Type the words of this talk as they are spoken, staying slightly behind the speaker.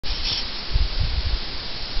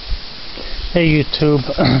Hey YouTube,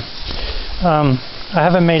 I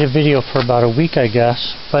haven't made a video for about a week I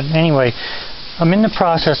guess, but anyway, I'm in the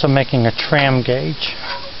process of making a tram gauge.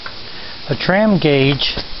 A tram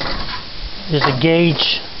gauge is a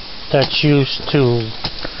gauge that's used to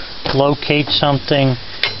locate something,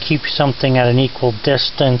 keep something at an equal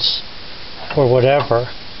distance, or whatever.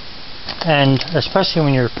 And especially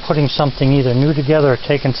when you're putting something either new together or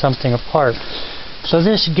taking something apart. So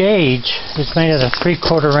this gauge is made of a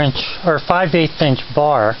 3/4 inch or 5/8 inch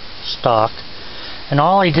bar stock, and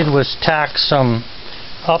all I did was tack some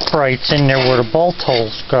uprights in there where the bolt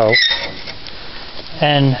holes go,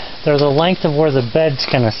 and they're the length of where the bed's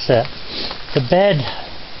going to sit. The bed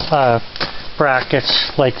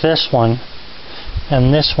brackets like this one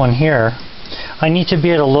and this one here, I need to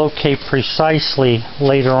be able to locate precisely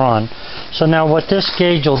later on. So now what this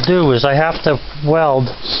gauge will do is I have to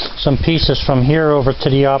weld some pieces from here over to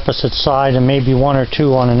the opposite side and maybe one or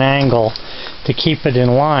two on an angle to keep it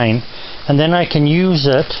in line, and then I can use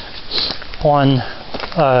it on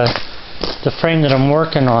the frame that I'm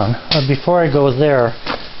working on. Before I go there,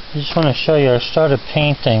 I just want to show you, I started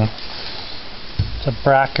painting the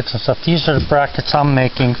brackets and stuff. These are the brackets I'm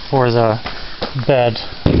making for the bed,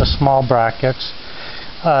 the small brackets.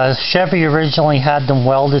 Chevy originally had them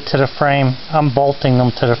welded to the frame. I'm bolting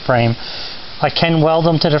them to the frame. I can weld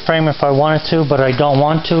them to the frame if I wanted to, but I don't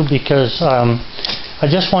want to because I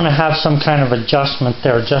just want to have some kind of adjustment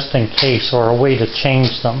there just in case, or a way to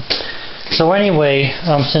change them. So anyway,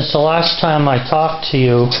 since the last time I talked to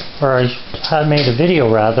you, or I had made a video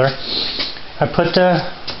rather, I put the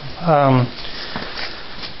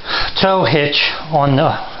tow hitch on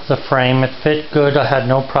the frame. It fit good. I had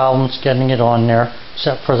no problems getting it on there,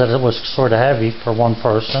 except for that it was sort of heavy for one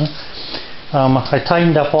person. I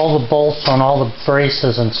tightened up all the bolts on all the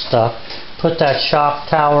braces and stuff, put that shock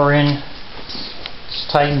tower in, it's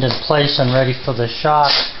tightened in place and ready for the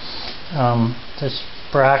shock. This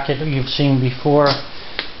bracket you've seen before,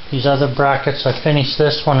 these other brackets, I finished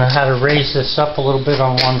this one. I had to raise this up a little bit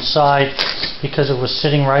on one side because it was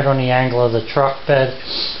sitting right on the angle of the truck bed.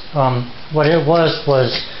 What it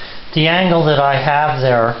was the angle that I have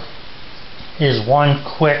there is one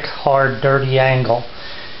quick, hard, dirty angle,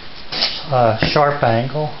 sharp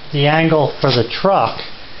angle. The angle for the truck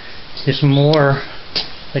is more,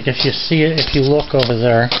 like if you see it, if you look over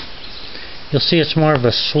there, you'll see it's more of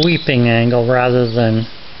a sweeping angle rather than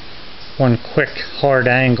one quick, hard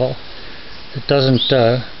angle. It doesn't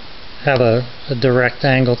have a direct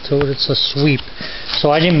angle to it, it's a sweep.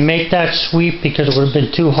 So I didn't make that sweep because it would have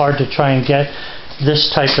been too hard to try and get this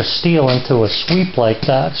type of steel into a sweep like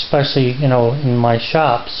that, especially, you know, in my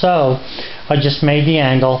shop. So I just made the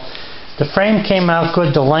angle. The frame came out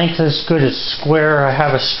good, the length is good, it's square. I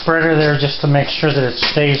have a spreader there just to make sure that it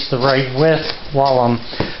stays the right width while I'm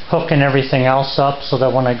hooking everything else up, so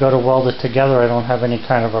that when I go to weld it together I don't have any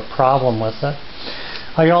kind of a problem with it.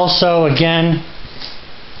 I also, again,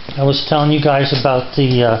 I was telling you guys about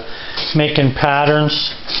the making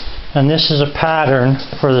patterns, and this is a pattern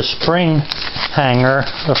for the spring hanger,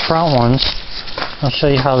 the front ones. I'll show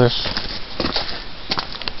you how this,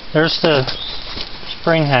 there's the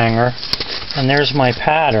spring hanger and there's my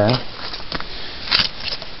pattern.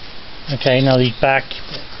 Okay, now these back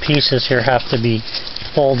pieces here have to be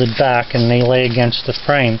folded back and they lay against the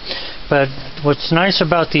frame. But what's nice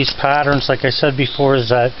about these patterns, like I said before, is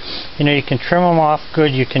that, you know, you can trim them off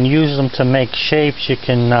good, you can use them to make shapes, you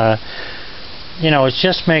can you know, it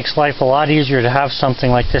just makes life a lot easier to have something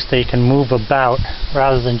like this that you can move about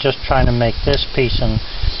rather than just trying to make this piece and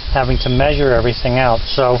having to measure everything out.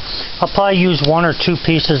 So I'll probably use one or two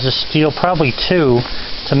pieces of steel, probably two,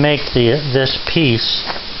 to make this piece.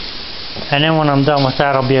 And then when I'm done with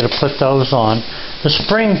that, I'll be able to put those on.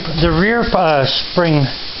 The rear spring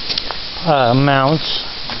mounts,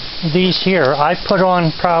 these here, I put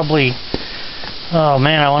on probably, oh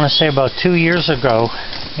man, I want to say about 2 years ago,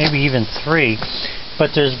 maybe even 3,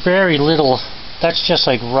 but there's very little, that's just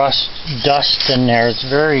like rust, dust in there. It's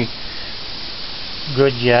very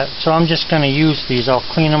good yet, so I'm just going to use these. I'll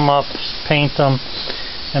clean them up, paint them,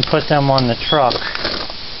 and put them on the truck.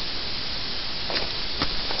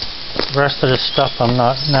 The rest of this stuff I'm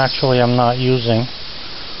not using.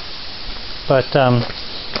 But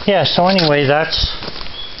yeah, so anyway, that's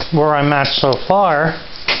where I'm at so far,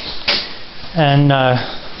 and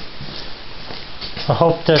I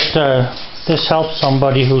hope that this helps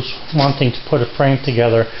somebody who's wanting to put a frame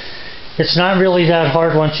together. It's not really that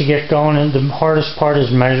hard once you get going, and the hardest part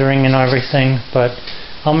is measuring and everything, but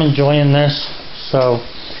I'm enjoying this. So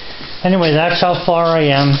anyway, that's how far I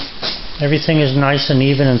am. Everything is nice and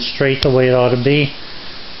even and straight the way it ought to be.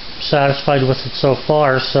 I'm satisfied with it so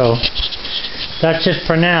far, so that's it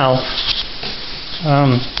for now.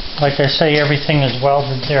 Like I say, everything is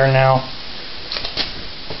welded there now.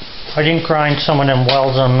 I didn't grind some of them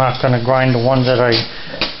welds. I'm not going to grind the ones that I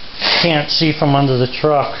can't see from under the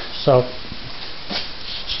truck. So,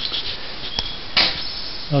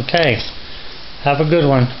 okay. Have a good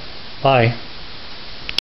one. Bye.